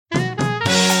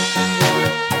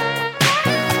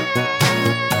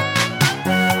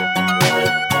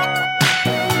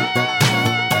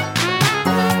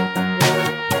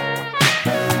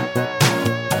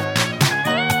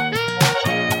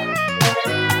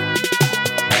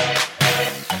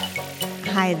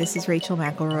Hi, this is Rachel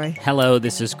McElroy. Hello,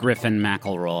 this is Griffin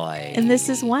McElroy. And this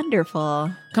is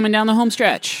wonderful. Coming down the home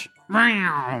stretch.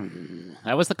 That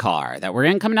was the car that we're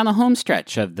in, coming down the home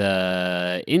stretch of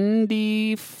the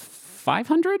Indy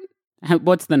 500?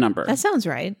 What's the number? That sounds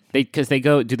right. Because they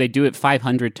go, do they do it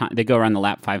 500 times? They go around the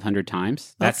lap 500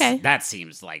 times? Okay. That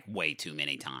seems like way too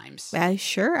many times.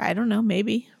 Sure, I don't know,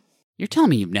 maybe. You're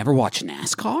telling me you've never watched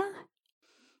NASCAR?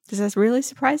 Does that really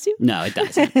surprise you? No, it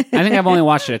doesn't. I think I've only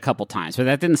watched it a couple times, but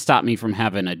that didn't stop me from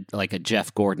having a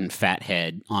Jeff Gordon fat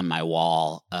head on my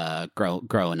wall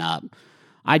growing up.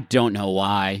 I don't know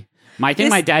why. I think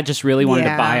my dad just really wanted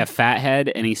to buy a fat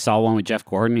head, and he saw one with Jeff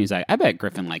Gordon. He's like, I bet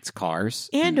Griffin likes cars.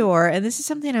 And this is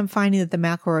something I'm finding that the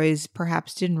McElroys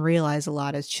perhaps didn't realize a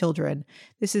lot as children.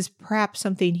 This is perhaps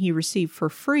something he received for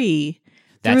free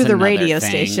through the radio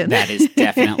station. That is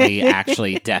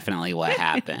definitely what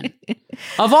happened.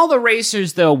 Of all the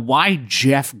racers, though, why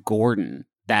Jeff Gordon?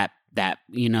 That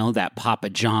Papa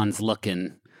John's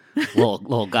looking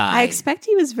little guy. I expect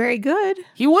he was very good.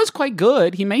 He was quite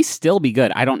good. He may still be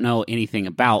good. I don't know anything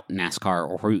about NASCAR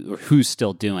or who's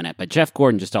still doing it, but Jeff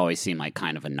Gordon just always seemed like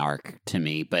kind of a narc to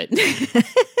me. But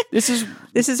this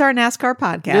is our NASCAR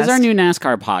podcast. This is our new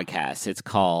NASCAR podcast. It's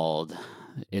called.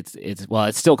 It's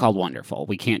still called Wonderful.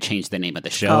 We can't change the name of the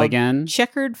show again.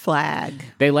 Checkered Flag.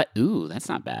 That's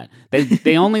not bad.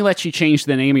 They only let you change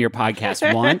the name of your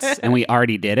podcast once, and we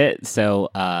already did it. So,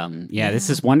 this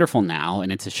is Wonderful now, and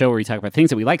it's a show where we talk about things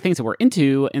that we like, things that we're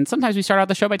into, and sometimes we start out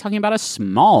the show by talking about a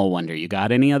small wonder. You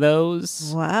got any of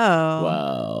those?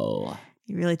 Whoa.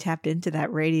 You really tapped into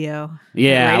that radio.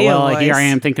 Yeah, voice. Here I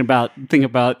am thinking about getting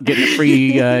a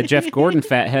free Jeff Gordon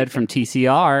fat head from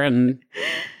TCR, and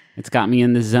it's got me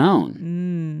in the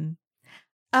zone.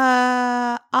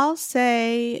 I'll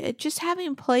say just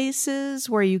having places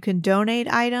where you can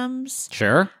donate items.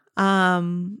 Sure.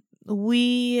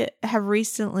 We have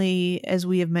recently, as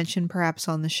we have mentioned perhaps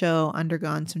on the show,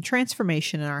 undergone some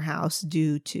transformation in our house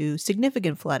due to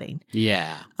significant flooding.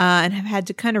 Yeah. And have had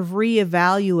to kind of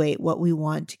reevaluate what we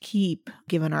want to keep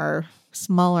given our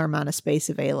smaller amount of space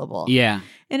available. Yeah.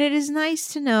 And it is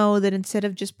nice to know that instead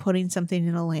of just putting something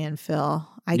in a landfill,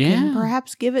 I can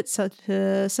perhaps give it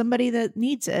to somebody that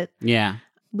needs it. Yeah.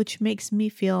 Which makes me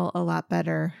feel a lot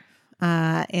better.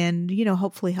 And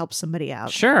hopefully help somebody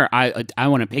out. Sure. I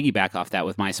want to piggyback off that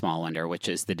with my small wonder, which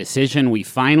is the decision we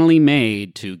finally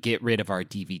made to get rid of our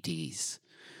DVDs.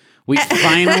 We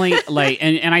finally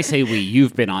and I say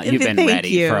you've been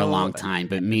ready for a long time,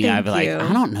 but me, I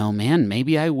don't know, man,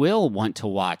 maybe I will want to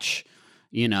watch,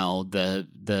 the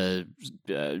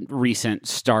recent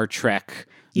Star Trek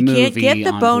movie. You can't get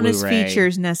the bonus Blu-ray.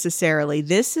 Features necessarily.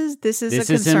 This is a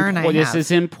concern I have. This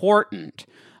is important.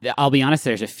 I'll be honest,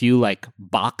 there's a few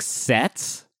box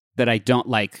sets that I don't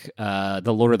like. The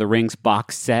Lord of the Rings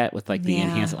box set with the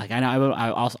enhanced.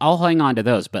 I'll hang on to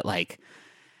those, but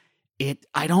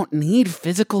I don't need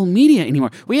physical media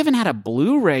anymore. We haven't had a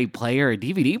Blu-ray player, a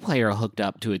DVD player hooked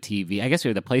up to a TV. I guess we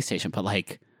have the PlayStation, but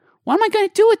what am I going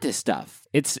to do with this stuff?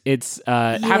 It's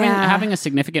having a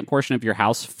significant portion of your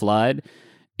house flood.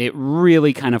 It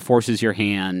really kind of forces your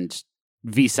hand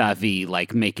vis-a-vis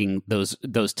making those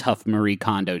tough Marie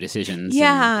Kondo decisions.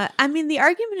 Yeah. The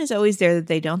argument is always there that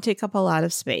they don't take up a lot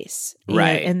of space.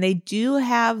 Right. And they do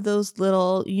have those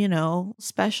little,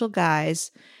 special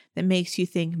guys that makes you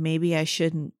think maybe I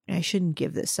shouldn't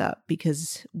give this up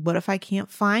because what if I can't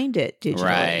find it digitally?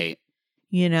 Right.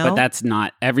 But that's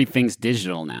not, everything's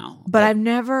digital now. But I've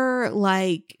never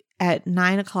at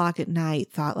 9:00 at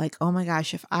night thought oh my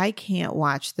gosh, if I can't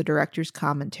watch the director's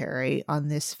commentary on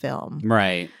this film,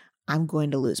 right, I'm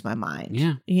going to lose my mind.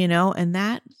 Yeah. And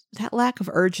that lack of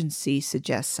urgency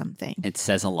suggests something. It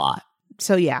says a lot.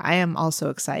 So yeah, I am also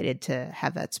excited to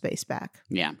have that space back.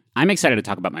 Yeah. I'm excited to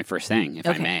talk about my first thing, if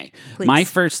I may. Please. My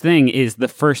first thing is the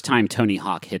first time Tony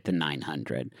Hawk hit the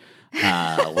 900,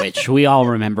 which we all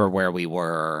remember where we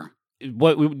were.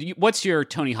 What's your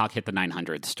Tony Hawk hit the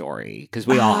 900 story? Because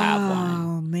we all have one.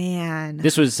 Oh man!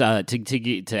 This was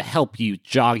to help you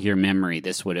jog your memory.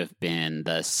 This would have been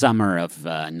the summer of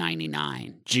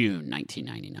 '99, June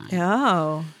 1999.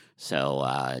 Oh,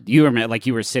 so you remember,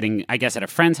 you were sitting, I guess, at a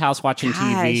friend's house watching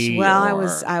TV. Well,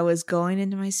 I was going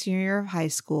into my senior year of high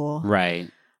school. Right.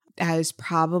 I was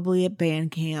probably at band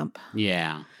camp.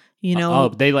 Yeah.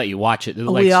 They let you watch it.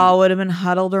 We all would have been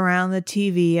huddled around the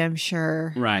TV, I'm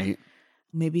sure. Right.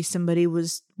 Maybe somebody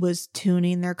was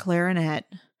tuning their clarinet.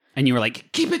 And you were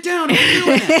like, keep it down. I'm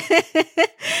doing it.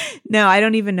 No, I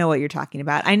don't even know what you're talking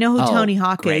about. I know who Tony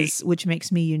Hawk great. is, which makes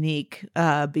me unique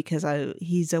because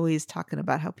he's always talking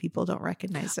about how people don't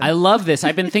recognize him. I love this.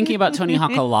 I've been thinking about Tony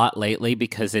Hawk a lot lately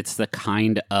because it's the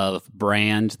kind of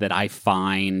brand that I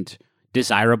find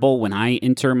desirable when I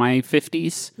enter my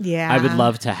 50s. Yeah. I would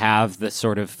love to have the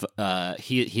sort of,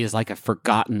 he is like a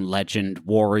forgotten legend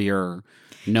warrior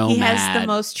nomad. He has the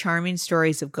most charming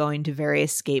stories of going to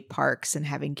various skate parks and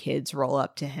having kids roll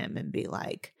up to him and be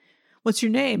like, what's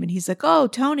your name? And he's like, oh,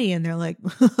 Tony. And they're like,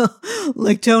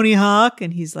 like Tony Hawk.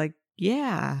 And he's like,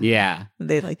 yeah. Yeah.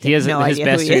 They like, he has no his idea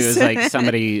best who dude he is. was like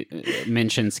somebody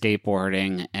mentioned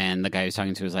skateboarding and the guy he was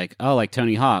talking to was like, oh, like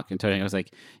Tony Hawk. And Tony Hawk was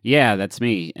like, yeah, that's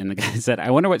me. And the guy said,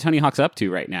 I wonder what Tony Hawk's up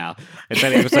to right now. And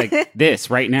so it was like, this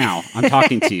right now. I'm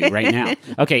talking to you right now.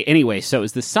 Okay, anyway, so it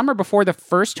was the summer before the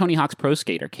first Tony Hawk's Pro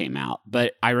Skater came out.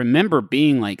 But I remember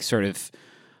being like sort of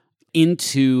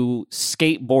into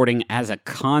skateboarding as a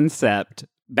concept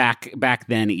back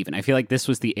then. Even I feel like this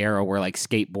was the era where like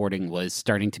skateboarding was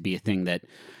starting to be a thing that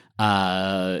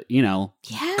had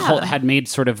made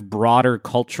sort of broader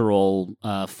cultural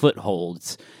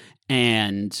footholds,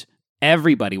 and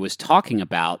everybody was talking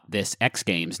about this X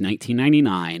Games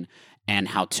 1999 and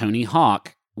how Tony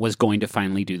Hawk was going to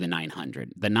finally do the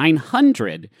 900. The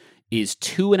 900 is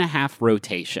 2.5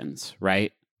 rotations,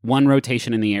 right? One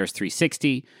rotation in the air is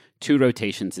 360, 2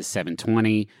 rotations is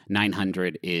 720,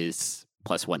 900 is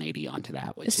plus 180 onto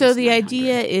that. So the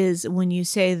idea is when you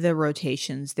say the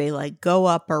rotations, they like go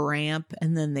up a ramp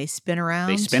and then they spin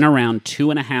around? They spin around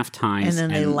 2.5 times and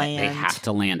then they land. They have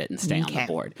to land it and stay on the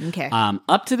board. Okay.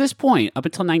 Up to this point, up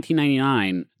until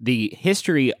 1999, the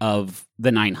history of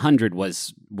the 900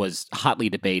 was hotly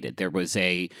debated. There was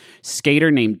a skater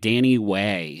named Danny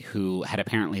Way who had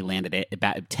apparently landed it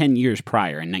about 10 years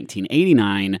prior in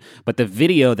 1989, but the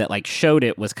video that like showed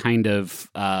it was kind of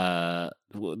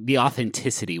the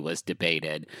authenticity was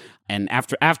debated. And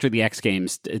after the X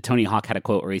Games, Tony Hawk had a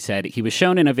quote where he said, he was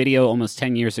shown in a video almost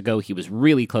 10 years ago. He was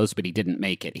really close, but he didn't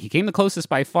make it. He came the closest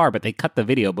by far, but they cut the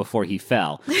video before he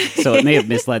fell. So it may have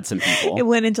misled some people. It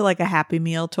went into like a Happy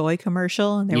Meal toy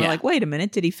commercial, and they were like, wait a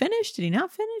minute, did he finish? Did he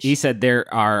not finish? He said there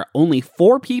are only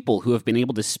 4 people who have been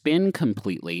able to spin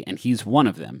completely, and he's one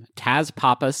of them. Taz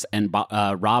Pappas and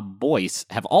Rob Boyce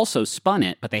have also spun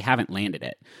it, but they haven't landed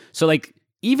it. So like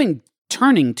even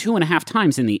turning 2.5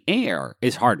 times in the air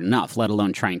is hard enough, let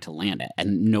alone trying to land it.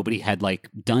 And nobody had like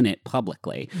done it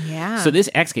publicly. Yeah. So this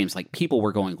X Games, like people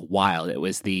were going wild. It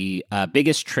was the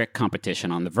biggest trick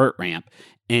competition on the vert ramp.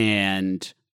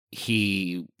 And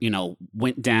he,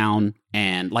 went down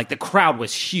and like the crowd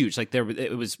was huge. Like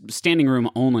it was standing room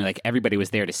only. Like everybody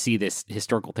was there to see this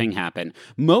historical thing happen.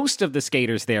 Most of the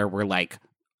skaters there were like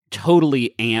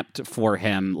totally amped for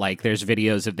him. Like there's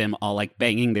videos of them all like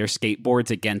banging their skateboards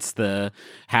against the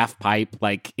half pipe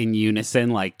like in unison,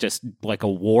 like just like a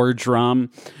war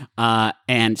drum.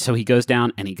 And so he goes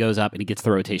down and he goes up and he gets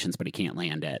the rotations, but he can't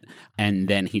land it. And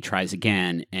then he tries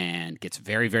again and gets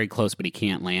very, very close, but he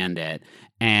can't land it.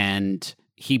 And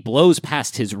he blows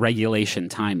past his regulation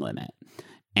time limit.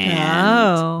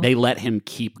 And they let him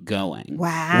keep going.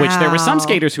 Wow. Which there were some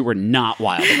skaters who were not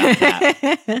wild about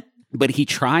that. But he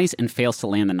tries and fails to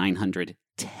land the 900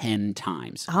 10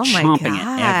 times. Oh my chomping it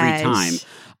every time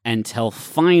until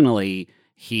finally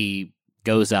he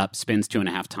goes up, spins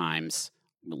 2.5 times,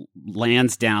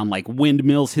 lands down, like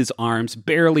windmills his arms,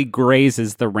 barely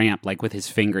grazes the ramp like with his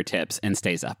fingertips and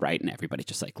stays upright, and everybody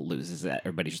just like loses it.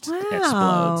 Everybody just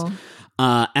explodes.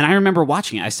 And I remember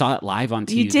watching it. I saw it live on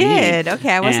TV. You did?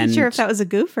 Okay. I wasn't sure if that was a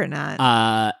goof or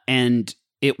not. And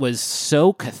it was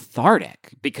so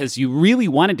cathartic because you really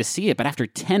wanted to see it, but after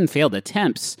 10 failed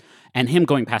attempts and him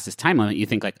going past his time limit, you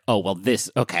think like, oh, well,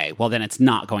 then it's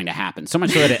not going to happen. So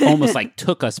much so that it almost like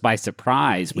took us by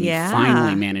surprise when he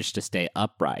finally managed to stay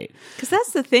upright. Because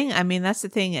that's the thing. I mean, that's the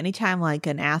thing. Anytime like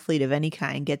an athlete of any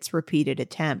kind gets repeated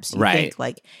attempts, you think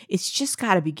like it's just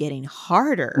got to be getting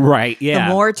harder. Right, yeah.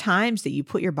 The more times that you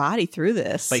put your body through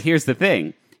this. But here's the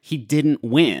thing. He didn't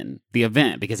win the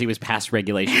event because he was past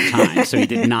regulation time. So he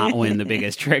did not win the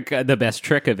best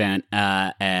trick event.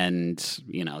 And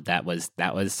that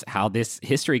was how this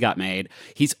history got made.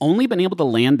 He's only been able to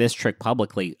land this trick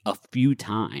publicly a few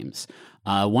times.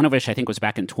 One of which I think was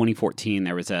back in 2014.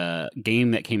 There was a game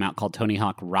that came out called Tony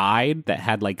Hawk Ride that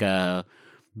had like a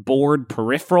board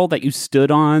peripheral that you stood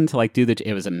on to like do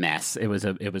it was a mess. It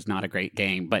was not a great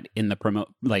game, but in the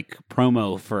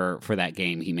promo for that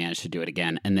game, he managed to do it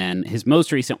again. And then his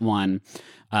most recent one,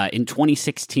 in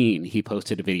 2016, he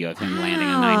posted a video of him landing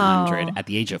a 900 at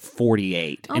the age of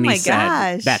 48. Oh and he my said,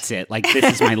 gosh. that's it. Like,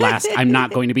 this is my last, I'm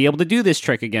not going to be able to do this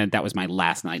trick again. That was my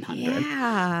last 900.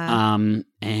 Yeah.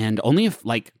 And only if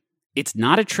like, it's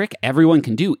not a trick everyone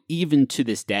can do, even to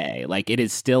this day. Like, it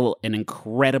is still an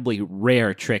incredibly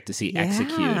rare trick to see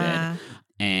executed.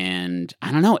 And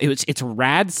I don't know, it's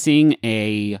rad seeing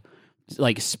a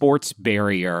like sports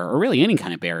barrier, or really any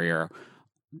kind of barrier,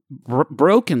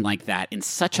 broken like that in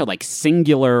such a like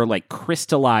singular, like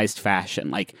crystallized fashion.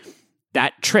 Like,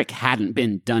 that trick hadn't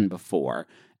been done before.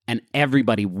 And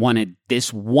everybody wanted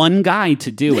this one guy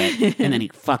to do it, and then he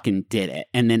fucking did it.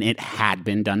 And then it had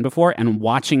been done before. And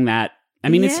watching that, I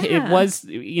mean, it was,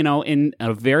 you know, in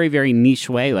a very, very niche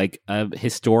way, like a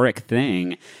historic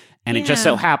thing. And it just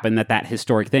so happened that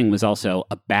historic thing was also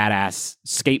a badass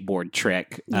skateboard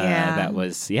trick. That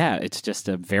was, it's just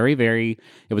a very, very,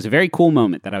 it was a very cool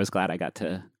moment that I was glad I got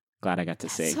to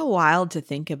see. It's so wild to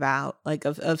think about, like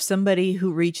of somebody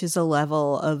who reaches a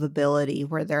level of ability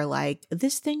where they're like,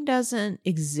 this thing doesn't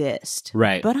exist,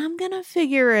 right? But I'm gonna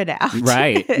figure it out,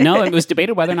 right? No, it was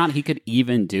debated whether or not he could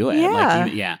even do it.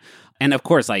 And of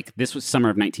course, like, this was summer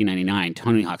of 1999.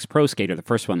 Tony Hawk's Pro Skater, the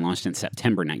first one, launched in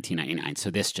September 1999. So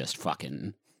this just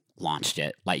fucking launched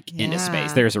it like into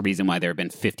space. There's a reason why there have been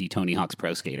 50 Tony Hawk's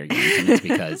Pro Skater games, and it's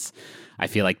because I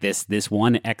feel like this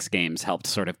one X Games helped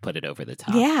sort of put it over the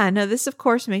top. Yeah, no, this of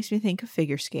course makes me think of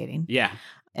figure skating. Yeah.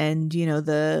 And, you know,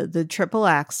 the triple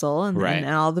axel and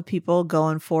all the people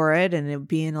going for it, and it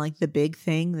being like the big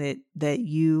thing that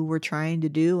you were trying to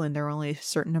do, and there were only a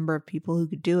certain number of people who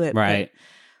could do it. Right.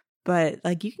 But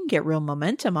like, you can get real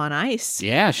momentum on ice.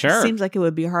 Yeah, sure. It seems like it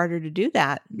would be harder to do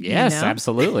that. Yes, you know?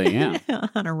 Absolutely. Yeah.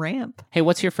 On a ramp. Hey,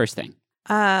 what's your first thing?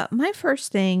 My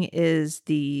first thing is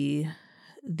the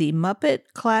Muppet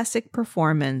classic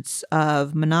performance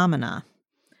of Phenomena,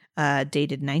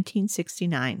 dated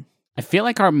 1969. I feel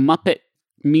like our Muppet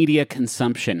media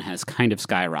consumption has kind of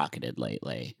skyrocketed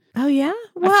lately. Oh yeah?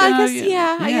 Well,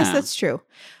 I guess that's true.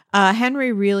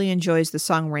 Henry really enjoys the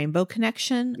song Rainbow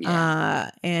Connection,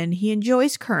 and he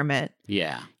enjoys Kermit.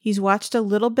 Yeah. He's watched a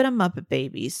little bit of Muppet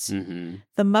Babies. Mm-hmm.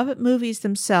 The Muppet movies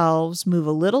themselves move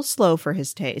a little slow for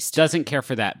his taste. Doesn't care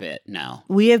for that bit, no.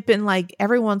 We have been like,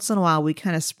 every once in a while, we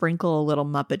kind of sprinkle a little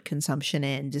Muppet consumption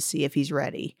in to see if he's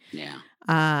ready. Yeah.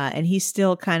 And he's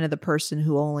still kind of the person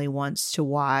who only wants to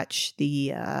watch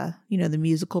the, the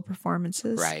musical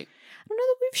performances. Right. I don't know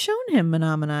that we've shown him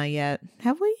Phenomena yet,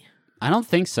 have we? I don't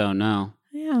think so, no.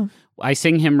 Yeah. I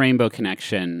sing him Rainbow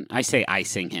Connection. I say I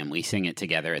sing him. We sing it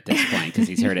together at this point because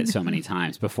he's heard it so many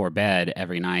times before bed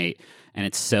every night. And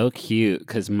it's so cute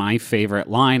because my favorite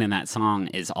line in that song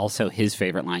is also his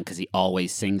favorite line because he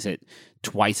always sings it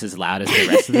twice as loud as the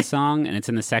rest of the song. And it's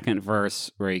in the second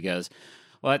verse where he goes,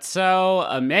 "What's so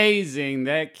amazing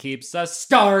that keeps us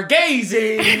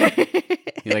stargazing?"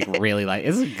 You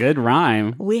it's a good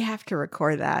rhyme. We have to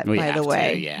record that, by the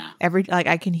way. Yeah.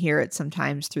 I can hear it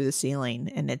sometimes through the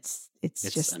ceiling, and it's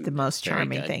just the most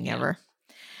charming thing ever.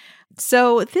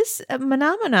 So this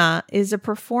Phenomena is a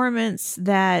performance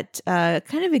that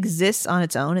kind of exists on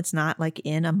its own. It's not like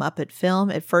in a Muppet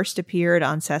film. It first appeared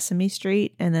on Sesame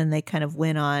Street, and then they kind of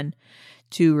went on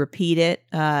to repeat it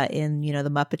in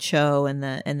the Muppet Show and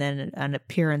then an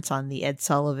appearance on the Ed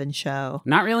Sullivan Show.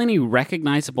 Not really any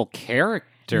recognizable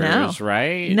characters,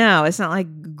 right? No, it's not like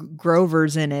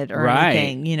Grover's in it or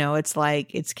anything. It's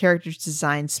like it's characters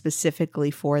designed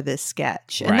specifically for this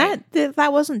sketch, and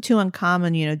that wasn't too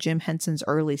uncommon. Jim Henson's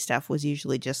early stuff was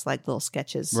usually just like little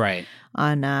sketches,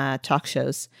 on talk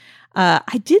shows.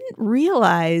 I didn't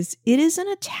realize it is an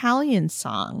Italian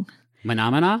song.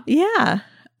 Phenomena? Yeah.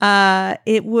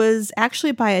 It was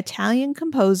actually by Italian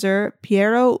composer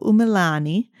Piero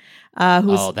Umiliani.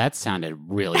 That sounded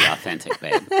really authentic,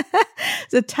 babe.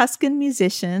 He's a Tuscan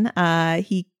musician.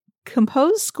 He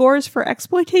composed scores for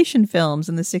exploitation films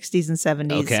in the 60s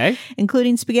and 70s,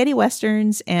 including spaghetti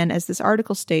westerns and, as this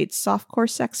article states, softcore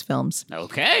sex films.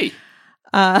 Okay.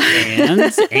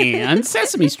 And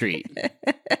Sesame Street.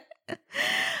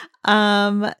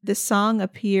 The song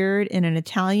appeared in an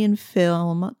Italian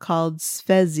film called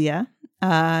Svezia,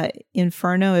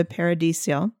 Inferno e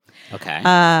Paradiso. Okay.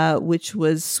 Which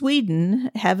was Sweden,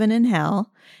 Heaven and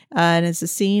Hell. And it's a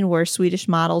scene where Swedish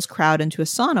models crowd into a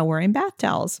sauna wearing bath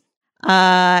towels.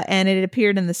 And it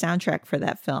appeared in the soundtrack for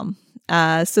that film.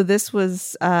 So this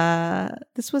was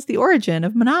the origin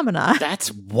of Phenomena.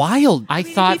 That's wild. I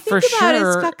thought for sure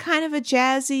it's got kind of a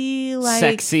jazzy,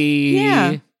 sexy.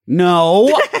 Yeah.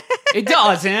 No, it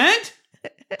doesn't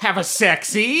have a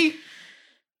sexy.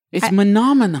 It's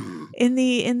Menomina. In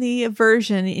the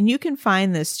version, and you can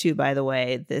find this too, by the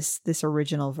way, this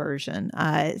original version.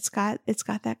 It's got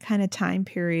that kind of time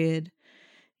period,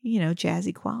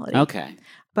 jazzy quality. Okay.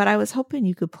 But I was hoping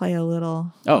you could play a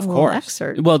little. Oh, of course.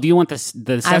 Excerpt. Well, do you want the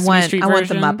Sesame Street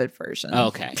version? I want the Muppet version.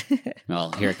 Okay.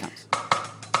 Well, here it comes.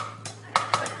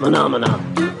 Menomina.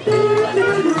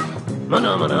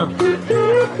 Menomina.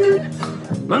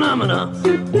 Menomina.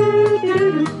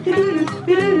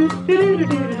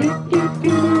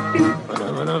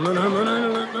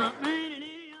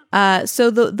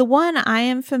 So the one I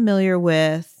am familiar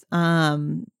with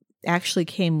actually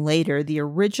came later. The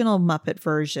original Muppet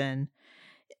version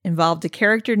involved a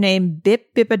character named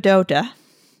Bip Bipadota,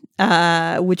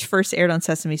 which first aired on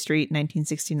Sesame Street in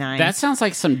 1969. That sounds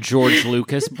like some George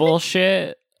Lucas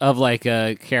bullshit of like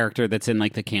a character that's in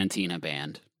like the Cantina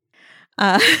Band.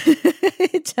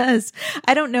 It does.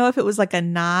 I don't know if it was like a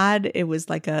nod. It was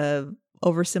like a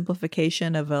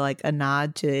oversimplification of a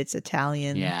nod to its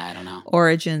Italian I don't know.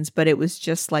 origins, but it was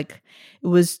just like, it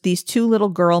was these two little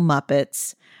girl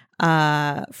Muppets.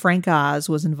 Frank Oz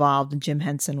was involved and Jim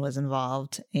Henson was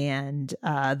involved, and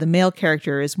the male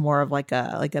character is more of like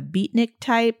a beatnik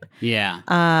type.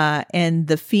 Yeah. And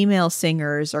the female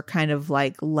singers are kind of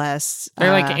like less.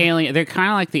 They're like alien. They're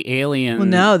kind of like the alien. Well,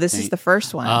 no, this is the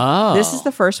first one. Oh, this is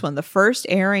the first one. The first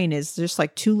airing is just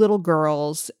like two little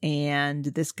girls and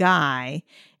this guy,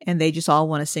 and they just all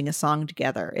want to sing a song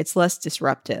together. It's less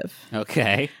disruptive.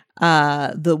 Okay.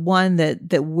 The one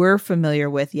that we're familiar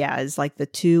with, is like the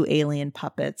two alien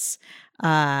puppets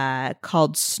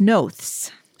called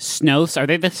Snoths. Snoths? Are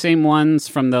they the same ones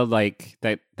from the like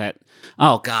that?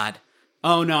 Oh God!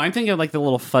 Oh no! I'm thinking of like the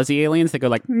little fuzzy aliens that go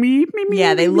like me.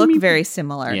 Yeah, they look very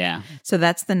similar. Yeah. So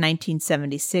that's the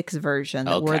 1976 version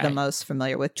that we're the most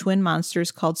familiar with. Twin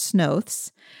monsters called Snoths,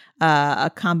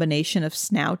 a combination of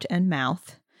snout and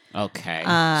mouth. Okay.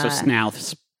 So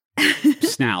Snouths.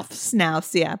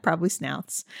 Snouts, yeah, probably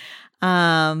snouts.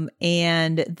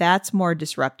 And that's more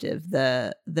disruptive.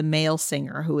 The male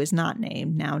singer, who is not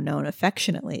named, now known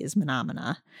affectionately as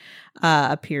Menomina,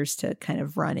 appears to kind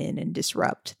of run in and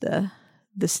disrupt the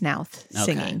snouth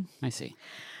singing. I see.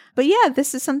 But yeah,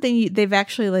 this is something they've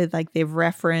actually they've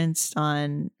referenced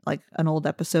on like an old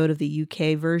episode of the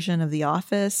UK version of The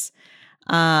Office.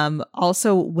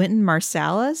 Also, Wynton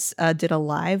Marsalis did a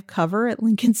live cover at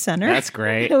Lincoln Center. That's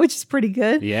great. Which is pretty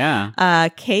good. Yeah.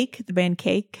 Cake, the band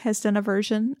Cake, has done a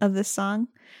version of this song.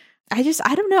 I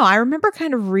don't know. I remember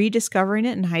kind of rediscovering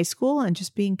it in high school and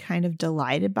just being kind of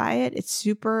delighted by it. It's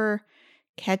super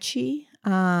catchy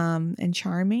and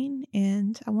charming,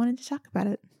 and I wanted to talk about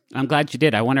it. I'm glad you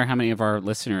did. I wonder how many of our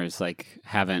listeners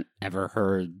haven't ever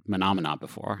heard Menomina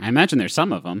before. I imagine there's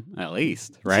some of them, at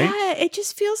least, right? Yeah, it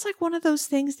just feels like one of those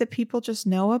things that people just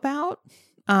know about.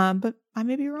 But I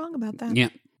may be wrong about that. Yeah.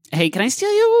 Hey, can I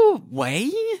steal you away?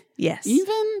 Yes.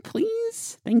 Even,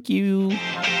 please? Thank you.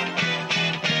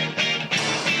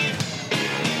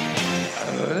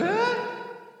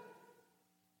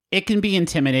 It can be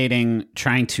intimidating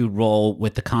trying to roll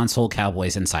with the console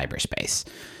cowboys in cyberspace.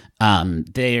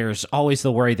 There's always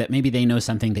the worry that maybe they know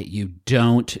something that you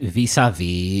don't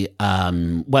vis-a-vis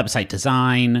website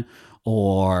design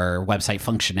or website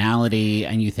functionality,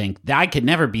 and you think, I could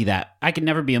never be that. I could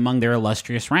never be among their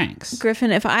illustrious ranks.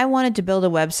 Griffin, if I wanted to build a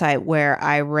website where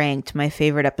I ranked my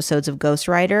favorite episodes of Ghost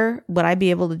Rider, would I be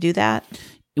able to do that?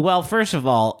 Well, first of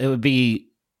all, it would be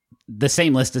the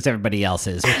same list as everybody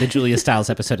else's with the Julia Stiles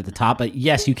episode at the top. But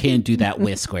yes, you can do that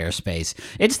with Squarespace.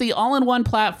 It's the all-in-one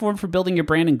platform for building your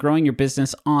brand and growing your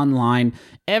business online.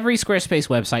 Every Squarespace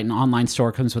website and online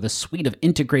store comes with a suite of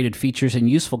integrated features and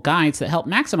useful guides that help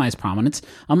maximize prominence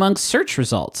among search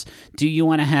results. Do you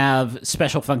want to have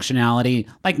special functionality,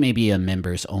 like maybe a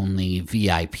members-only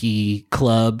VIP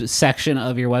club section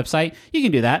of your website? You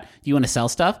can do that. Do you want to sell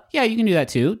stuff? Yeah, you can do that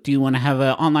too. Do you want to have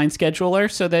an online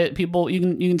scheduler so that people you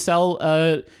can sell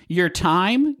your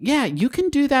time? Yeah, you can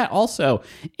do that also.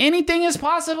 Anything is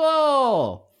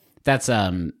possible. That's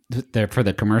for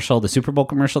the commercial, the Super Bowl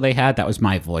commercial they had. That was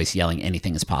my voice yelling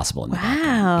anything is possible in the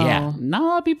background. Yeah, not a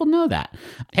lot of people know that.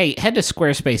 Hey, head to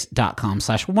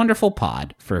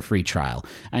squarespace.com/wonderfulpod for a free trial.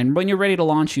 And when you're ready to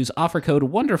launch, use offer code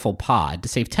WonderfulPod to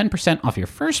save 10% off your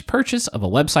first purchase of a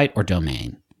website or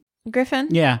domain. Griffin?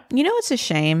 Yeah. You know what's a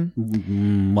shame?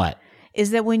 What?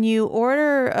 Is that when you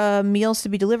order meals to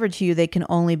be delivered to you, they can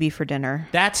only be for dinner.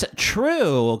 That's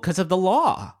true because of the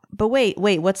law. But wait,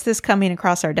 what's this coming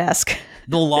across our desk?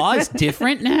 The law is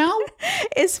different now?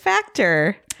 It's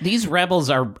Factor. These rebels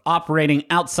are operating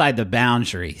outside the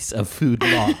boundaries of food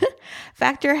law.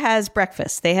 Factor has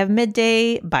breakfast. They have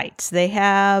midday bites. They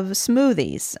have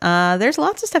smoothies. There's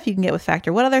lots of stuff you can get with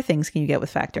Factor. What other things can you get with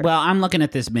Factor? Well, I'm looking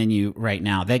at this menu right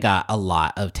now. They got a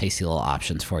lot of tasty little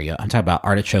options for you. I'm talking about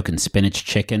artichoke and spinach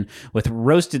chicken with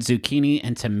roasted zucchini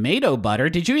and tomato butter.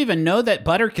 Did you even know that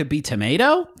butter could be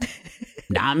tomato?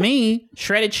 Not me.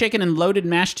 Shredded chicken and loaded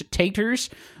mashed taters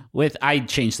with, I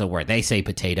changed the word. They say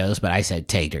potatoes, but I said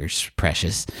taters,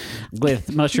 precious.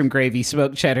 With mushroom gravy,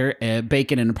 smoked cheddar,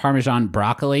 bacon, and Parmesan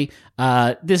broccoli.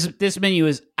 This menu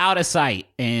is out of sight,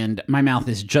 and my mouth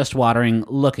is just watering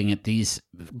looking at these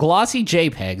glossy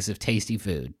JPEGs of tasty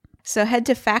food. So head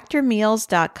to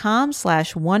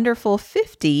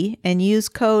factormeals.com/wonderful50 and use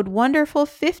code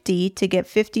wonderful50 to get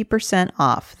 50%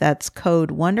 off. That's code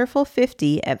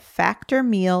wonderful50 at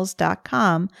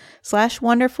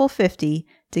factormeals.com/wonderful50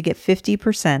 to get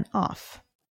 50% off.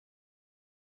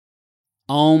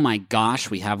 Oh my gosh,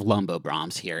 we have Lumbo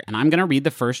Brahms here. And I'm going to read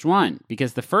the first one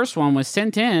because the first one was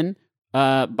sent in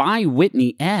by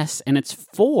Whitney S., and it's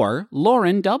for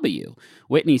Lauren W.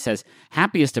 Whitney says,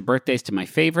 happiest of birthdays to my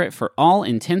favorite, for all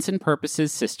intents and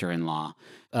purposes, sister-in-law.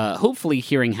 Hopefully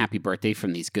hearing happy birthday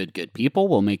from these good people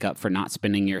will make up for not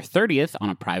spending your 30th on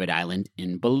a private island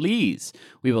in Belize.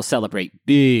 We will celebrate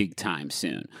big time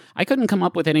soon. I couldn't come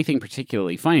up with anything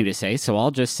particularly funny to say, so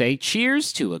I'll just say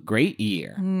cheers to a great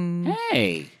year.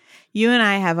 Hey! You and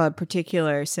I have a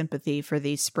particular sympathy for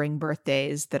these spring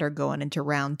birthdays that are going into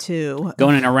round 2.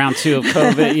 Going into round 2 of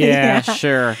COVID? Yeah,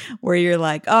 sure. Where you're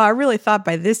like, oh, I really thought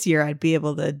by this year I'd be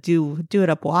able to do it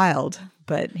up wild.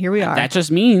 But here we are. That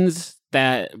just means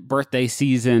that birthday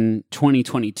season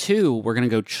 2022, we're going to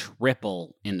go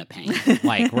triple in the pain.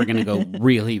 Like, we're going to go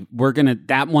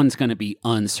that one's going to be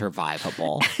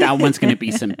unsurvivable. That one's going to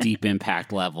be some deep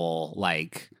impact level,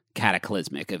 like,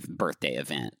 cataclysmic of birthday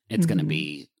event. It's going to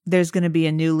be... There's going to be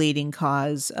a new leading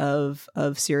cause of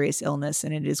serious illness,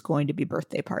 and it is going to be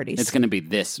birthday parties. It's going to be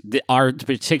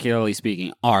particularly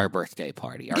speaking, our birthday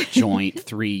party, our joint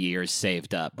 3 years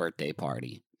saved up birthday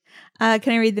party.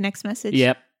 Can I read the next message?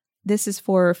 Yep. This is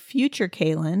for future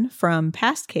Kaylin from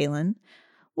past Kaylin.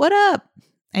 What up?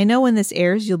 I know when this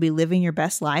airs, you'll be living your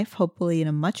best life, hopefully in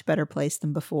a much better place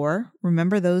than before.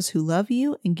 Remember those who love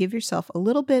you and give yourself a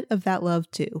little bit of that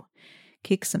love too.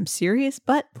 Kick some serious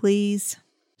butt, please.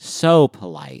 So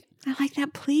polite. I like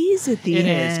that please at the end.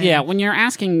 It is. Yeah, when you're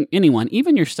asking anyone,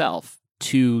 even yourself,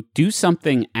 to do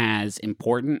something as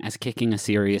important as kicking a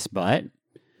serious butt,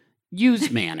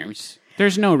 use manners.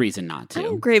 There's no reason not to.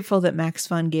 I'm grateful that Max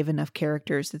Fun gave enough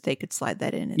characters that they could slide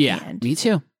that in at the end. Me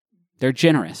too. They're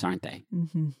generous, aren't they?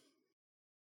 Mm-hmm.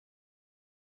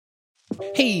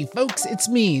 Hey folks, it's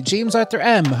me, James Arthur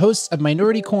M., host of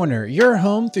Minority Corner, your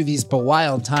home through these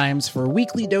bewild times for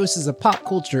weekly doses of pop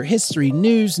culture, history,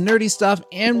 news, nerdy stuff,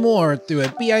 and more through a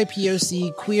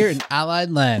BIPOC, queer, and allied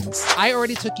lens. I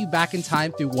already took you back in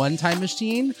time through One Time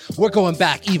Machine. We're going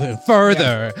back even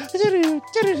further.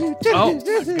 Oh,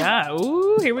 God.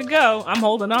 Ooh, here we go. I'm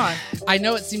holding on. I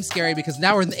know it seems scary because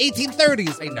now we're in the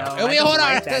 1830s. I know. No, I don't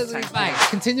like that It'll be type fine.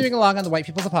 Continuing along on the White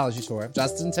People's Apology Tour,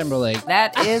 Justin Timberlake.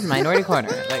 That is Minority Corner.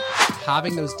 Like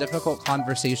having those difficult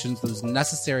conversations, those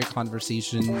necessary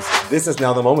conversations. This is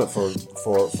now the moment for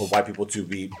white people to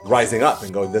be rising up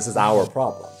and going, this is our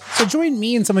problem. So join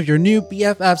me and some of your new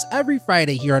BFFs every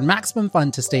Friday here on Maximum Fun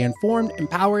to stay informed,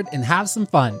 empowered, and have some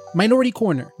fun. Minority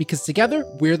Corner, because together,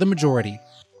 we're the majority.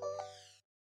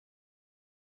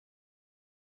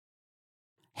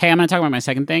 Hey, I'm going to talk about my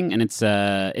second thing, and it's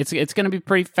going to be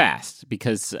pretty fast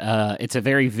because it's a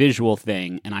very visual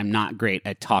thing, and I'm not great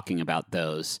at talking about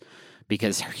those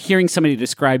because hearing somebody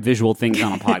describe visual things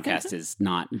on a podcast is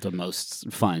not the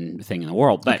most fun thing in the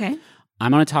world. But Okay.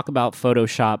 I'm going to talk about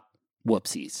Photoshop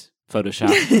whoopsies.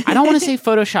 Photoshop. I don't want to say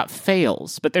Photoshop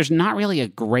fails, but there's not really a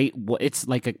great. It's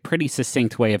like a pretty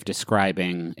succinct way of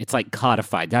describing. It's like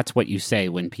codified. That's what you say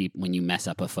when you mess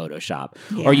up a Photoshop,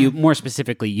 or you more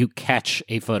specifically you catch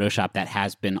a Photoshop that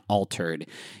has been altered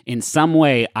in some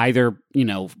way, either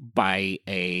by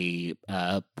a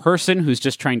person who's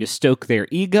just trying to stoke their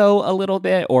ego a little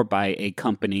bit, or by a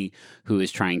company who is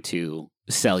trying to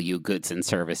sell you goods and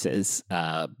services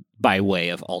by way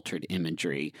of altered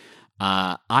imagery.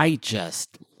 I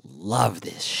just love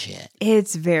this shit.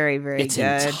 It's very, very it's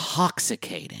good.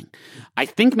 Intoxicating. I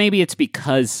think maybe it's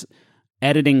because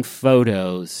editing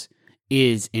photos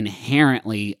is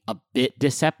inherently a bit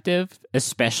deceptive,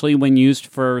 especially when used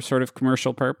for sort of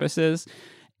commercial purposes,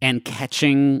 and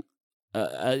catching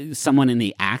someone in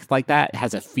the act like that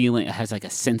has a feeling, has like a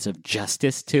sense of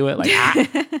justice to it. Like,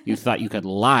 you thought you could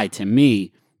lie to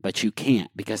me, but you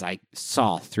can't because I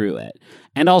saw through it.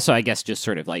 And also, I guess, just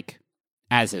sort of like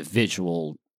as a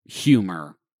visual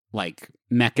humor like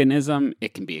mechanism,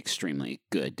 it can be extremely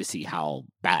good to see how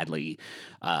badly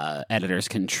editors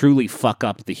can truly fuck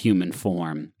up the human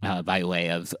form by way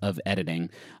of editing.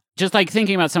 Just like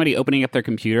thinking about somebody opening up their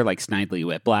computer like Snidely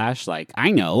Whiplash, like,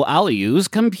 I know, I'll use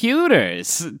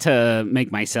computers to make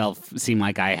myself seem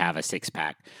like I have a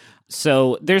six-pack.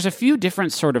 So there's a few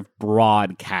different sort of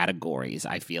broad categories,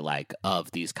 I feel like,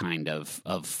 of these kind of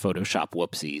Photoshop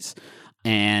whoopsies.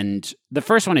 And the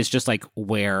first one is just like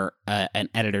where an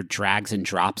editor drags and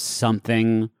drops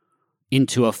something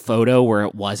into a photo where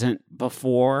it wasn't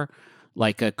before,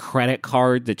 like a credit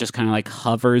card that just kind of like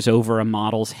hovers over a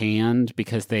model's hand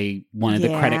because they wanted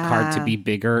the credit card to be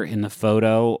bigger in the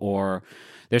photo. Or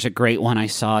there's a great one I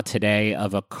saw today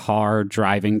of a car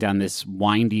driving down this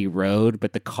windy road,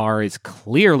 but the car is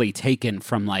clearly taken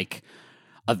from like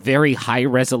a very high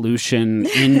resolution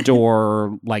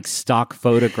indoor like stock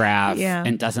photograph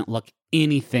and doesn't look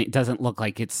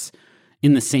like it's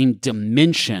in the same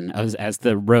dimension as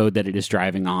the road that it is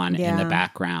driving on in the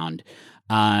background.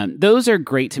 Those are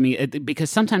great to me because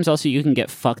sometimes also you can get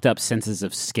fucked up senses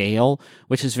of scale,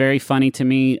 which is very funny to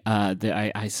me.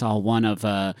 I saw one of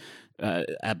a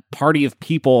party of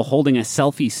people holding a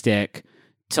selfie stick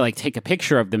to like take a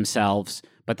picture of themselves,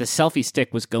 but the selfie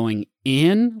stick was going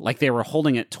in, like they were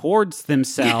holding it towards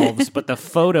themselves, but the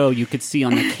photo you could see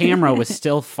on the camera was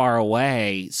still far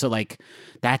away. So like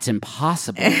that's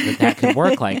impossible that could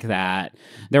work like that.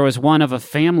 There was one of a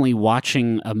family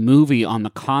watching a movie on the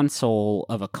console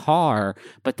of a car,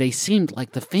 but they seemed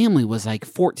like the family was like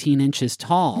 14 inches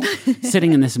tall,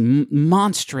 sitting in this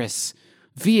monstrous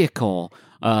vehicle.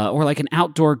 Or like an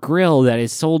outdoor grill that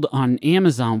is sold on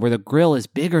Amazon where the grill is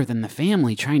bigger than the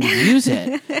family trying to use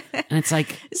it. And it's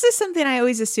like... This is something I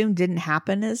always assumed didn't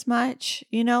happen as much.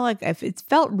 You know, like it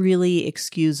felt really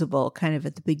excusable kind of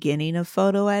at the beginning of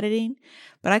photo editing.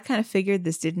 But I kind of figured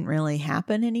this didn't really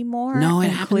happen anymore. No, it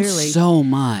happens so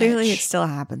much. Clearly, it still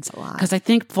happens a lot. Because I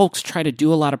think folks try to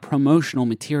do a lot of promotional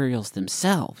materials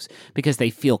themselves because they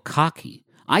feel cocky.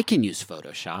 I can use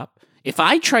Photoshop. If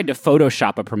I tried to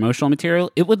Photoshop a promotional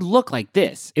material, it would look like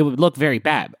this. It would look very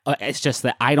bad. It's just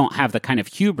that I don't have the kind of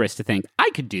hubris to think I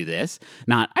could do this.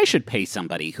 Not I should pay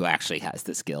somebody who actually has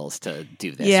the skills to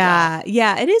do this. Yeah,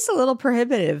 it is a little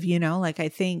prohibitive, you know. Like I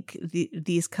think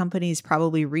these companies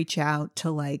probably reach out to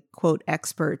like quote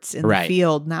experts in the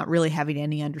field, not really having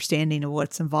any understanding of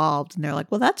what's involved, and they're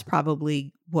like, well, that's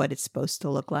probably what it's supposed to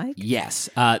look like. Yes.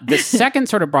 The second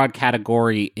sort of broad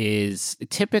category is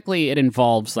typically it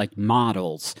involves like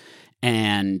models,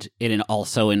 and it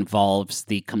also involves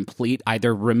the complete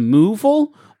either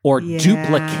removal or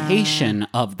duplication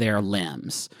of their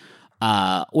limbs,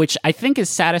 which I think is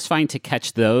satisfying to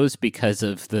catch those because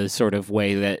of the sort of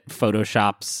way that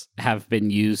Photoshops have been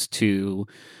used to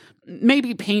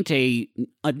maybe paint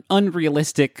an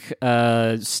unrealistic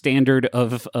standard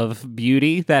of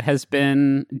beauty that has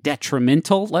been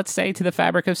detrimental, let's say, to the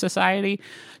fabric of society.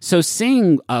 So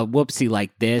seeing a whoopsie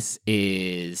like this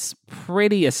is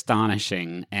pretty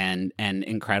astonishing and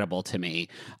incredible to me.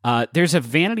 There's a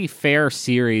Vanity Fair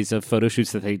series of photo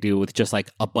shoots that they do with just like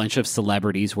a bunch of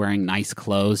celebrities wearing nice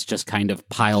clothes just kind of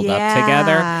piled up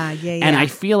together. And I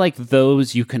feel like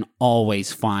those you can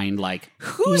always find like,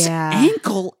 whose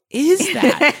ankle is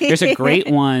that? There's a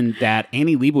great one that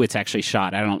Annie Leibovitz actually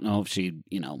shot. I don't know if she,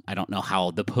 I don't know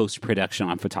how the post-production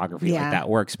on photography like that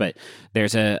works, but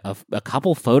there's a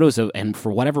couple photos of, and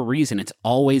for whatever reason, it's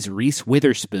always Reese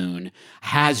Witherspoon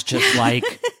has just like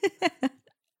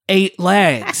 8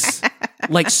 legs.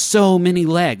 Like so many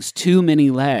legs, too many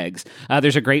legs.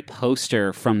 There's a great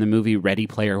poster from the movie Ready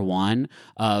Player One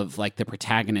of like the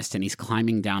protagonist, and he's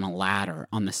climbing down a ladder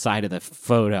on the side of the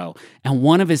photo, and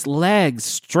one of his legs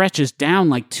stretches down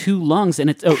like 2 lungs, and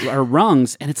it's or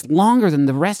rungs, and it's longer than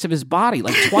the rest of his body,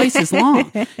 like twice as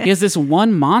long. He has this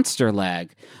one monster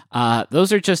leg.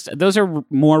 Those are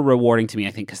more rewarding to me,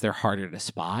 I think, because they're harder to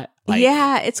spot.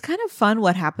 It's kind of fun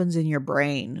what happens in your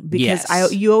brain because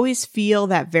you always feel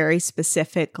that very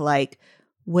specific, like,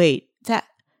 wait, that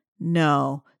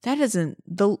isn't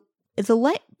the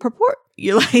purport.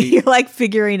 You're like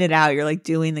figuring it out. You're like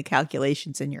doing the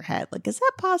calculations in your head. Like, is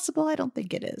that possible? I don't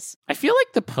think it is. I feel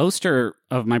like the poster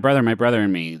of My Brother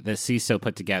and Me, the CISO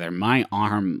put together, my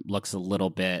arm looks a little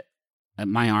bit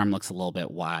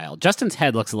wild. Justin's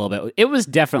head looks a little bit... It was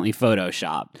definitely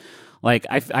Photoshopped. Like,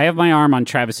 I have my arm on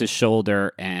Travis's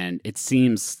shoulder, and it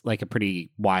seems like a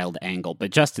pretty wild angle. But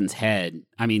Justin's head...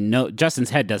 Justin's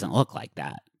head doesn't look like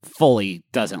that. fully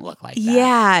doesn't look like that.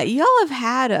 Yeah, y'all have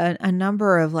had a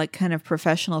number of like kind of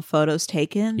professional photos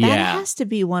taken. That Yeah. has to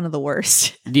be one of the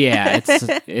worst. Yeah,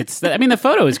 it's. I mean, the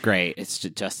photo is great. It's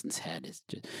just Justin's head is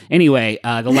just. Anyway,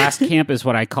 the last camp is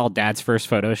what I call Dad's first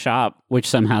Photoshop, which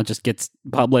somehow just gets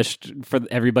published for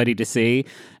everybody to see,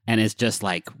 and is just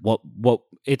like what.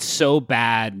 It's so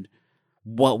bad.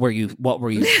 What were you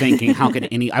thinking? How could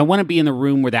I want to be in the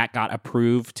room where that got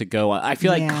approved to go. I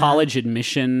feel like Yeah. college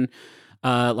admission,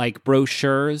 like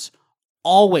brochures,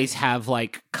 always have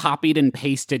like copied and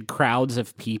pasted crowds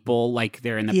of people, like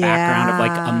they're in the background of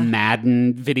like a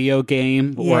Madden video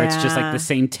game, where it's just like Yeah. the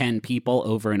same 10 people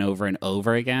over and over and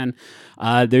over again.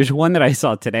 There's one that I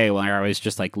saw today where I was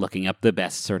just like looking up the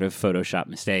best sort of Photoshop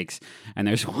mistakes, and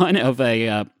there's one of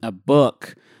a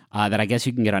book that I guess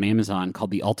you can get on Amazon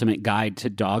called The Ultimate Guide to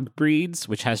Dog Breeds,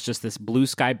 which has just this blue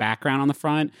sky background on the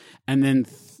front, and then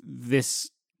this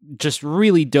just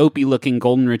really dopey looking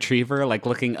golden retriever, like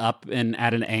looking up and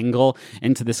at an angle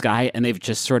into the sky, and they've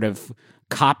just sort of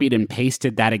copied and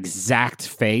pasted that exact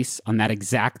face on that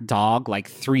exact dog like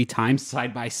 3 times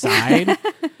side by side.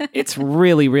 It's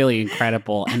really, really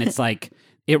incredible, and it's like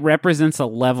it represents a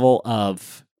level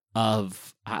of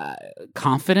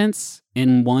confidence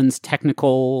in one's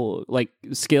technical like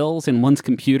skills and one's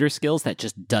computer skills that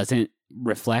just doesn't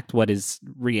reflect what is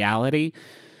reality.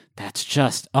 That's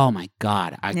just, oh my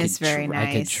God, It's very I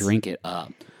could nice. drink it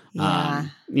up. Yeah.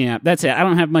 Yeah, that's it. I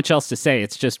don't have much else to say.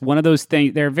 It's just one of those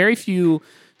things. There are very few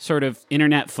sort of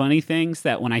internet funny things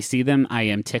that when I see them, I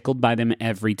am tickled by them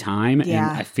every time. Yeah.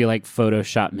 And I feel like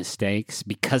Photoshop mistakes,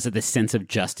 because of the sense of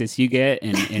justice you get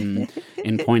in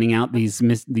pointing out these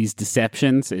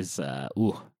deceptions, is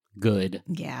good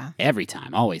Yeah. every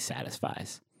time. Always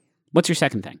satisfies. What's your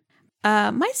second thing?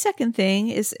 My second thing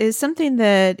is something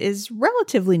that is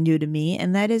relatively new to me,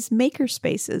 and that is maker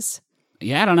spaces.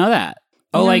 Yeah, I don't know that.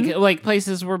 Oh, Yeah. like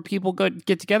places where people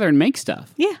get together and make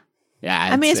stuff. Yeah. Yeah,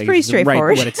 I mean, it's pretty right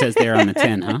straightforward. what it says there on the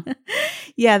tin, huh?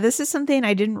 Yeah, this is something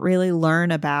I didn't really learn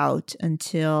about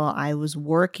until I was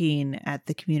working at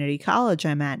the community college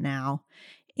I'm at now.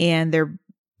 And there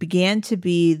began to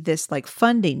be this like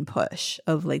funding push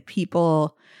of like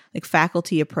people, like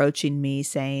faculty approaching me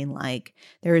saying like,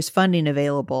 there is funding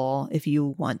available if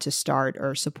you want to start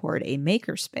or support a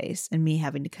makerspace, and me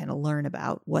having to kind of learn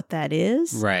about what that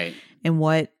is Right. and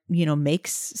what,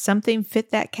 makes something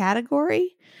fit that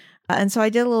category. And so I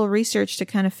did a little research to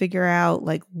kind of figure out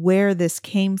like where this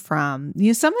came from.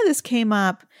 Some of this came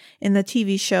up in the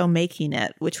TV show Making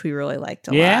It, which we really liked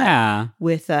a lot, Yeah.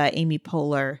 with Amy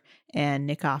Poehler and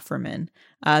Nick Offerman.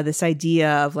 This idea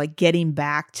of like getting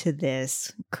back to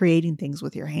this, creating things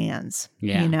with your hands,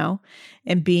 Yeah.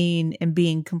 and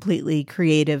being completely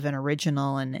creative and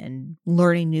original and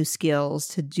learning new skills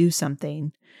to do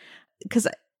something. Because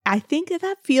I think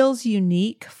that feels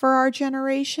unique for our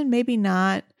generation, maybe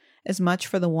not as much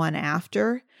for the one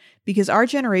after, because our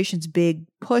generation's big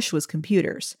push was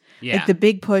computers. Yeah. Like the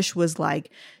big push was like,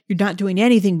 you're not doing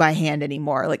anything by hand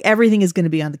anymore. Like everything is going to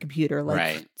be on the computer. Like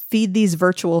Right. feed these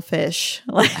virtual fish.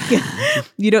 Like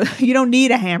you don't need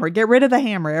a hammer. Get rid of the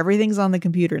hammer. Everything's on the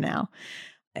computer now.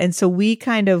 And so we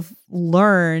kind of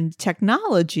learned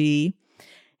technology,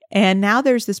 and now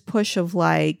there's this push of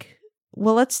like,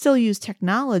 well, let's still use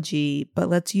technology, but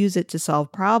let's use it to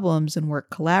solve problems and work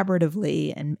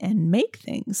collaboratively and make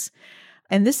things.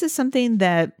 And this is something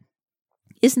that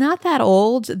is not that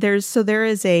old. There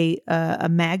is a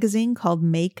magazine called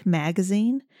Make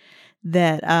Magazine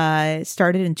that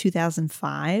started in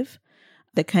 2005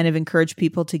 that kind of encouraged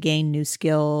people to gain new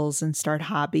skills and start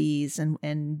hobbies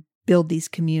and build these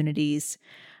communities.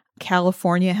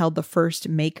 California held the first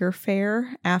Maker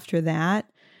Faire after that.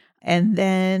 And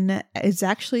then it's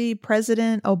actually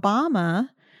President Obama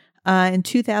in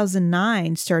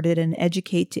 2009 started an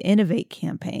Educate to Innovate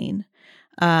campaign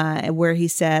where he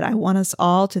said, I want us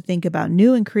all to think about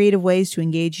new and creative ways to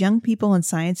engage young people in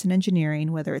science and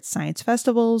engineering, whether it's science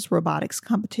festivals, robotics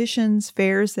competitions,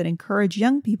 fairs that encourage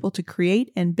young people to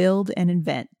create and build and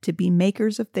invent, to be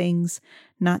makers of things,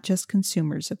 not just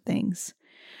consumers of things.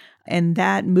 And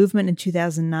that movement in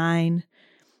 2009,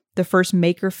 the first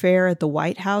Maker Faire at the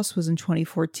White House was in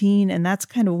 2014. And that's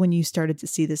kind of when you started to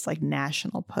see this like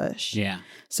national push. Yeah.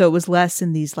 So it was less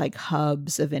in these like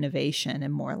hubs of innovation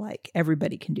and more like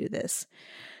everybody can do this.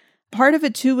 Part of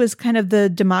it too was kind of the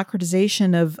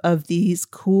democratization of these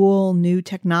cool new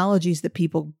technologies that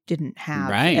people didn't have.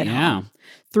 Right, at yeah. home.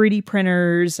 3D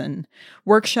printers and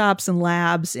workshops and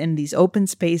labs in these open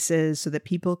spaces so that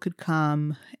people could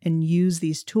come and use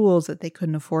these tools that they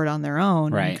couldn't afford on their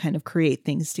own Right. and kind of create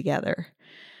things together.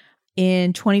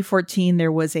 In 2014,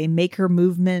 there was a Maker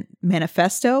Movement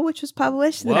Manifesto, which was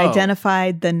published that Whoa.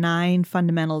 identified the 9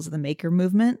 fundamentals of the Maker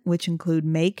Movement, which include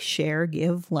make, share,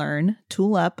 give, learn,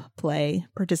 tool up, play,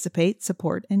 participate,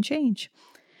 support, and change.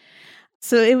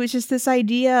 So it was just this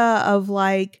idea of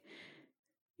like,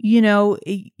 you know,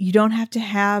 you don't have to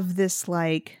have this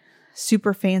like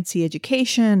super fancy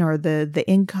education or the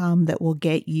income that will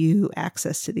get you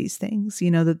access to these things.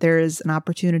 You know, that there is an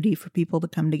opportunity for people to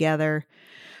come together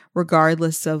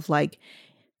regardless of like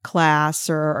class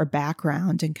or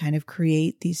background and kind of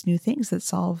create these new things that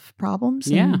solve problems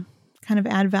and kind of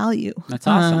add value. That's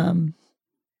awesome.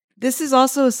 This is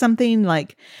also something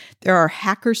like there are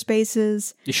hacker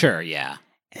spaces. Sure, yeah.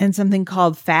 And something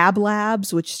called Fab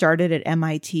Labs, which started at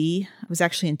MIT. It was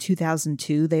actually in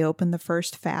 2002 they opened the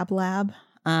first Fab Lab,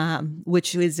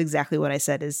 which is exactly what I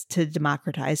said, is to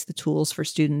democratize the tools for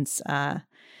students,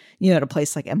 you know, at a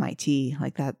place like MIT.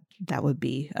 Like that would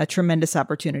be a tremendous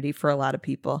opportunity for a lot of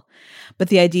people. But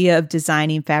the idea of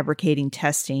designing, fabricating,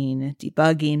 testing,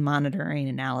 debugging, monitoring,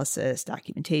 analysis,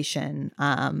 documentation.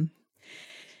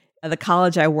 The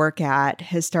college I work at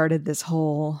has started this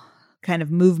whole kind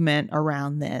of movement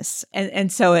around this.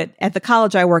 And so at the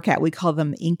college I work at, we call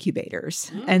them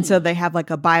incubators. And so they have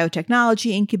like a biotechnology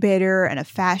incubator and a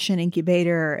fashion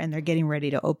incubator, and they're getting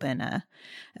ready to open a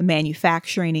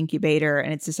manufacturing incubator.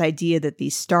 And it's this idea that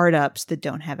these startups that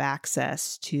don't have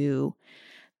access to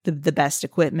the best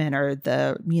equipment or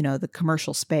the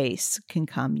commercial space can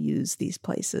come use these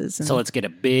places. And so let's get a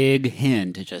big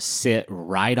hen to just sit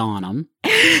right on them,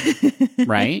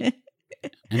 right?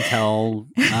 Until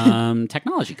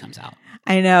technology comes out.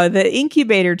 I know the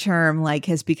incubator term like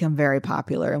has become very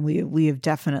popular, and we have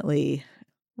definitely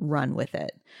run with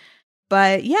it.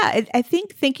 But yeah, I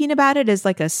think thinking about it as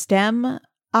like a STEM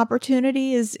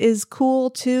opportunity is cool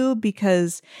too,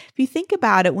 because if you think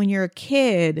about it, when you're a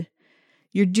kid,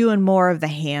 you're doing more of the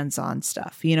hands-on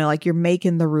stuff, you know, like you're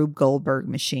making the Rube Goldberg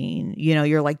machine, you know,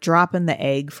 you're like dropping the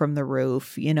egg from the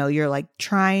roof, you know, you're like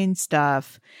trying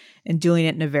stuff and doing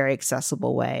it in a very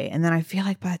accessible way. And then I feel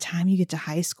like by the time you get to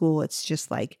high school, it's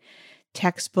just like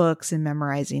textbooks and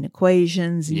memorizing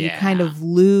equations, and you kind of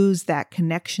lose that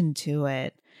connection to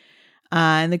it.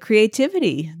 And the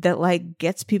creativity that like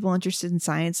gets people interested in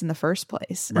science in the first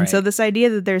place. Right. And so this idea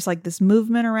that there's like this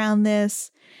movement around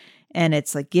this, and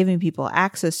it's like giving people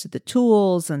access to the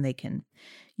tools, and they can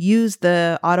use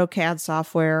the AutoCAD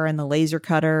software and the laser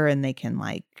cutter, and they can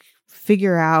like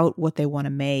figure out what they want to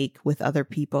make with other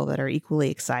people that are equally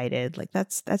excited. Like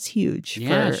that's huge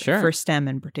for STEM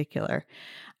in particular.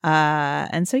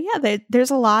 And so, yeah,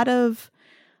 there's a lot of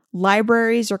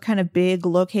libraries or kind of big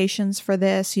locations for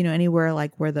this, you know, anywhere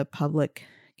like where the public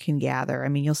can gather. I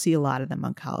mean, you'll see a lot of them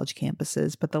on college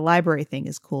campuses, but the library thing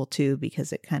is cool too,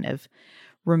 because it kind of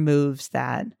removes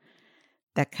that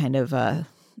kind of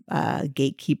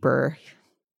gatekeeper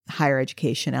higher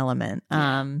education element.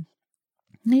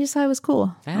 And I just thought it was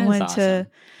cool. I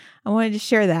wanted to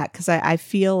share that because I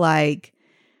feel like,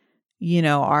 you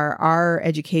know, our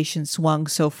education swung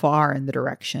so far in the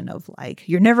direction of like,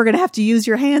 you're never going to have to use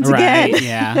your hands again.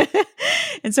 Yeah.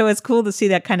 And so it's cool to see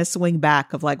that kind of swing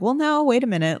back of like, well, no, wait a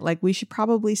minute. Like we should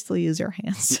probably still use our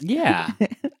hands. Yeah.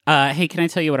 Hey, can I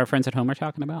tell you what our friends at home are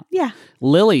talking about? Yeah.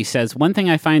 Lily says, one thing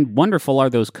I find wonderful are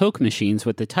those Coke machines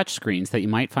with the touch screens that you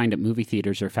might find at movie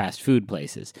theaters or fast food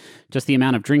places. Just the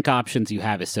amount of drink options you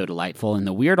have is so delightful, and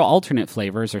the weird alternate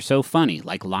flavors are so funny,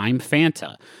 like lime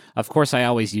Fanta. Of course, I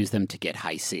always use them to get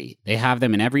high C. They have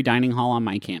them in every dining hall on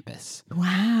my campus.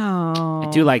 Wow. I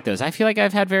do like those. I feel like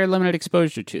I've had very limited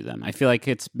exposure to them. I feel like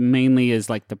it's mainly is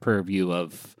like the purview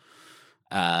of,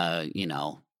 you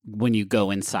know, when you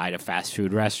go inside a fast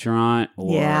food restaurant,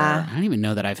 or I don't even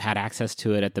know that I've had access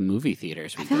to it at the movie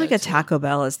theaters. I feel like a Taco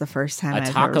Bell is the first time I've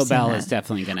Taco ever Bell seen is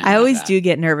definitely going to. I always do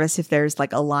get nervous if there's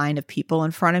like a line of people in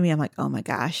front of me. I'm like, oh my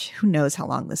gosh, who knows how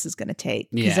long this is going to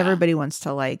take? Because everybody wants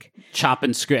to like chop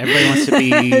and screw. Everybody wants to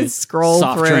be scroll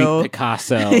soft through. Drink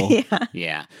Picasso.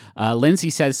 Yeah. Lindsay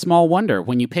says, small wonder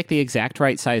when you pick the exact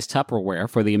right size Tupperware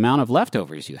for the amount of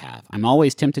leftovers you have. I'm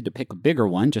always tempted to pick a bigger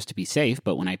one just to be safe,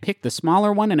 but when I pick the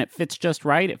smaller one and it fits just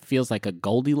right, it feels like a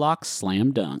Goldilocks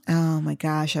slam dunk. Oh my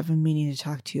gosh, I've been meaning to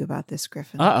talk to you about this,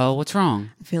 Griffin. Uh-oh, what's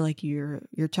wrong? I feel like your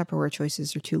Tupperware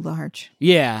choices are too large.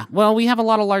 Yeah, well, we have a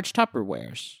lot of large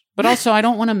Tupperwares. But also, I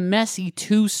don't want a messy,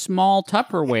 too small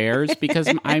Tupperwares because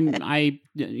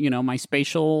my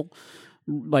spatial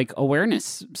like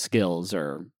awareness skills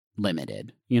are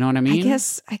limited. You know what I mean?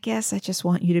 I guess I just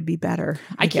want you to be better.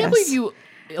 I can't believe you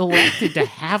elected to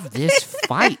have this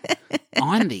fight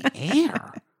on the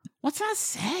air. What's that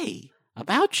say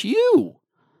about you?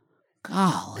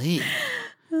 Golly.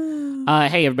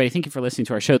 Hey, everybody, thank you for listening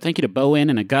to our show. Thank you to Bowen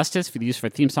and Augustus for the use of our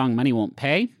theme song, Money Won't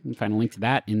Pay. You can find a link to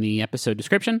that in the episode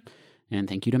description. And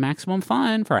thank you to Maximum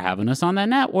Fun for having us on that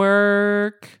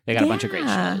network. They got a bunch of great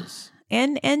shows.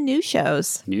 And new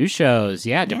shows. New shows,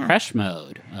 Depeche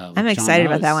Mode. I'm excited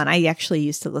about that one. I actually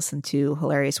used to listen to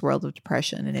Hilarious World of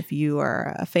Depression. And if you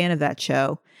are a fan of that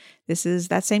show, this is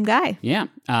that same guy. Yeah.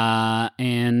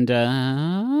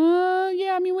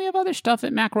 I mean, we have other stuff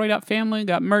at McRoy.family. We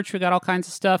got merch. We got all kinds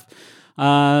of stuff.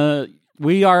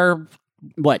 We are,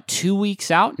 2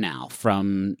 weeks out now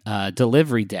from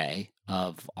delivery day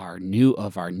of our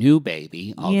new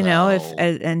baby. Although, you know,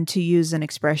 and to use an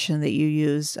expression that you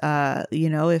use,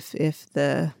 if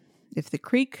the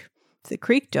creek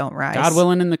don't rise, God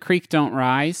willing, and the creek don't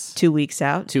rise. 2 weeks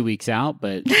out. 2 weeks out,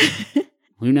 but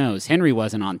who knows? Henry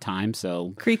wasn't on time,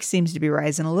 so creek seems to be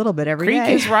rising a little bit every day.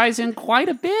 Creek is rising quite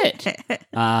a bit.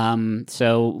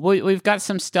 So we've got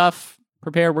some stuff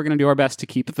prepared. We're going to do our best to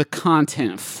keep the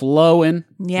content flowing.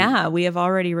 Yeah, we have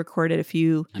already recorded a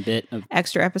bit of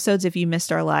extra episodes. If you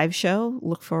missed our live show,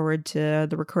 look forward to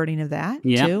the recording of that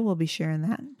too. We'll be sharing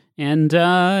that. And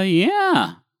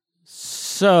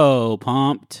so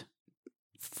pumped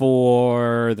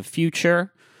for the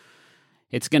future.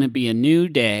 It's going to be a new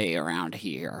day around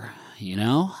here,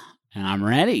 and I'm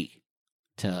ready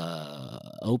to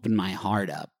open my heart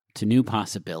up to new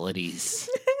possibilities.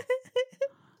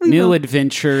 New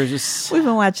adventures. We've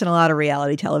been watching a lot of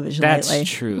reality television lately. That's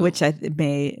true. Which I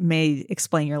may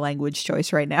explain your language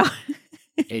choice right now.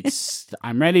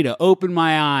 I'm ready to open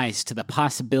my eyes to the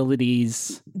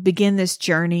possibilities. Begin this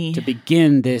journey.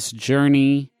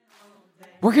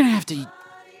 We're going to have to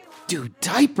do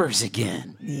diapers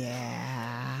again.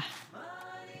 Yeah.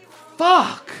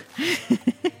 Fuck.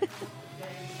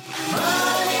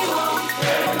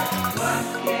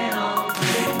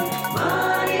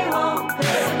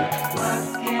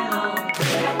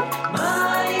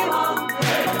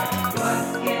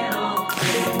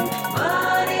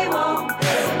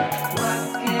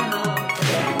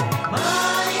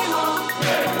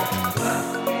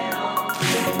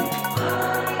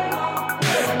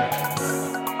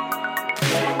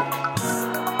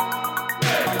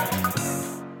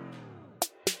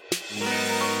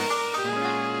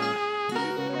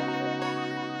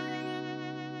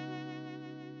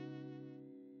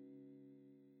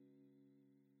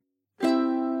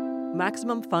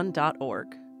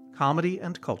 MaximumFun.org. Comedy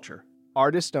and culture.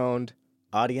 Artist owned.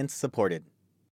 Audience supported.